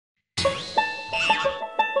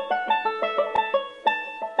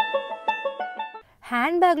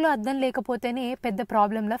Hand బ్యాగ్లో అద్దం లేకపోతేనే పెద్ద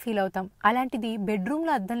ప్రాబ్లంలా ఫీల్ అవుతాం. అలాంటిది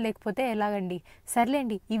బెడ్రూమ్లో అద్దం లేకపోతే ఎలాగండి?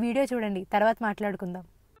 సర్లేండి, ఈ వీడియో చూడండి, తర్వాత మాట్లాడుకుందాం.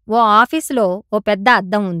 ఓ ఆఫీసులో ఓ పెద్ద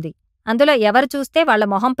అద్దం ఉంది. అందులో ఎవరు చూస్తే వాళ్ల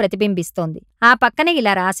మొహం ప్రతిబింబిస్తోంది. ఆ పక్కనే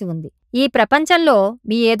ఇలా రాసి ఉంది: ఈ ప్రపంచంలో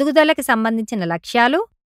మీ ఎదుగుదలకి సంబంధించిన లక్ష్యాలు,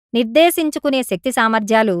 నిర్దేశించుకునే శక్తి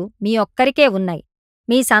సామర్థ్యాలు మీ ఒక్కరికే ఉన్నాయి.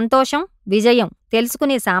 మీ సంతోషం, విజయం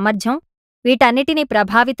తెలుసుకునే సామర్థ్యం, వీటన్నిటినీ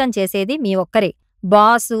ప్రభావితం చేసేది మీ ఒక్కరే.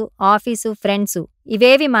 బాసు, ఆఫీసు, ఫ్రెండ్సు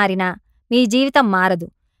ఇవేవి మారినా మీ జీవితం మారదు.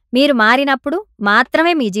 మీరు మారినప్పుడు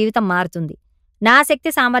మాత్రమే మీ జీవితం మారుతుంది. నా శక్తి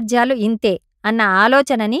సామర్థ్యాలు ఇంతే అన్న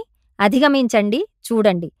ఆలోచనని అధిగమించండి.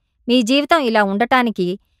 చూడండి, మీ జీవితం ఇలా ఉండటానికి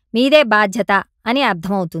మీదే బాధ్యత అని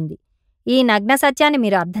అర్థమవుతుంది. ఈ నగ్న సత్యాన్ని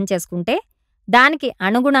మీరు అర్థం చేసుకుంటే, దానికి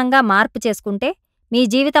అనుగుణంగా మార్పు చేసుకుంటే మీ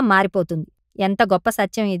జీవితం మారిపోతుంది. ఎంత గొప్ప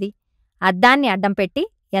సత్యం ఇది! అద్దాన్ని అడ్డం పెట్టి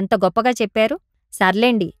ఎంత గొప్పగా చెప్పారు.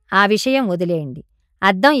 సర్లేండి, ఆ విషయం వదిలేయండి.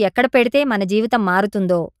 అద్దం ఎక్కడ పెడితే మన జీవితం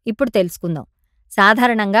మారుతుందో ఇప్పుడు తెలుసుకుందాం.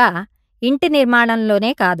 సాధారణంగా ఇంటి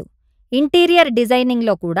నిర్మాణంలోనే కాదు, ఇంటీరియర్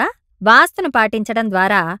డిజైనింగ్లో కూడా వాస్తును పాటించడం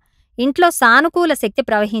ద్వారా ఇంట్లో సానుకూల శక్తి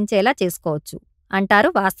ప్రవహించేలా చేసుకోవచ్చు అంటారు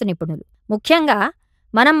వాస్తు నిపుణులు. ముఖ్యంగా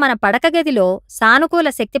మనం మన పడకగదిలో సానుకూల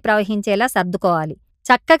శక్తి ప్రవహించేలా సర్దుకోవాలి.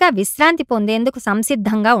 చక్కగా విశ్రాంతి పొందేందుకు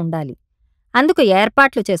సంసిద్ధంగా ఉండాలి. అందుకు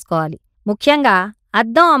ఏర్పాట్లు చేసుకోవాలి. ముఖ్యంగా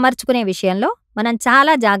అద్దం అమర్చుకునే విషయంలో మనం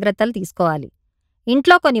చాలా జాగ్రత్తలు తీసుకోవాలి.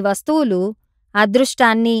 ఇంట్లో కొన్ని వస్తువులు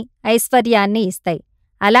అదృష్టాన్ని, ఐశ్వర్యాన్ని ఇస్తాయి.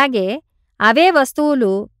 అలాగే అవే వస్తువులు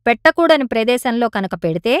పెట్టకూడని ప్రదేశంలో కనుక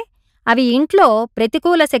పెడితే అవి ఇంట్లో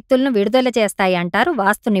ప్రతికూల శక్తులను విడుదల చేస్తాయి అంటారు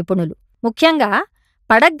వాస్తు నిపుణులు. ముఖ్యంగా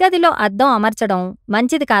పడగ్గదిలో అద్దం అమర్చడం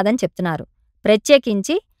మంచిది కాదని చెప్తున్నారు.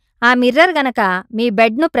 ప్రత్యేకించి ఆ మిర్రర్ గనక మీ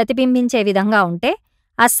బెడ్ను ప్రతిబింబించే విధంగా ఉంటే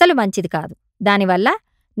అస్సలు మంచిది కాదు. దానివల్ల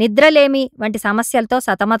నిద్రలేమి వంటి సమస్యలతో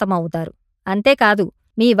సతమతమవుతారు. అంతేకాదు,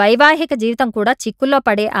 మీ వైవాహిక జీవితం కూడా చిక్కుల్లో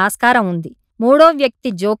పడే ఆస్కారం ఉంది. మూడో వ్యక్తి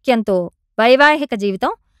జోక్యంతో వైవాహిక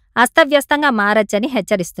జీవితం అస్తవ్యస్తంగా మారచ్చని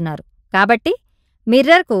హెచ్చరిస్తున్నారు. కాబట్టి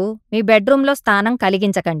మిర్రర్కు మీ బెడ్రూంలో స్థానం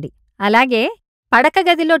కలిగించకండి. అలాగే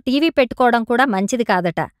పడకగదిలో టీవీ పెట్టుకోవడం కూడా మంచిది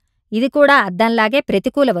కాదట. ఇది కూడా అద్దంలాగే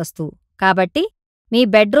ప్రతికూల వస్తువు. కాబట్టి మీ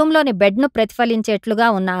బెడ్రూంలోని బెడ్ను ప్రతిఫలించేట్లుగా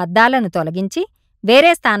ఉన్న అద్దాలను తొలగించి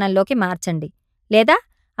వేరే స్థానంలోకి మార్చండి. లేదా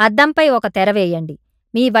అద్దంపై ఒక తెర వేయండి.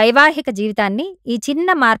 మీ వైవాహిక జీవితాన్ని ఈ చిన్న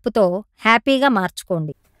మార్పుతో హ్యాపీగా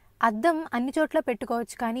మార్చుకోండి. అద్దం అన్ని చోట్ల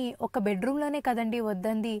పెట్టుకోవచ్చు, కానీ ఒక బెడ్రూమ్లోనే కదండి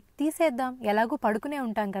వద్దంది. తీసేద్దాం, ఎలాగూ పడుకునే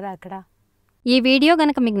ఉంటాం కదా అక్కడ. ఈ వీడియో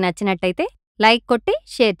గనక మీకు నచ్చినట్టయితే లైక్ కొట్టి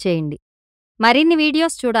షేర్ చేయండి. మరిన్ని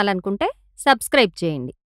వీడియోస్ చూడాలనుకుంటే సబ్స్క్రైబ్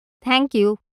చేయండి. Thank you.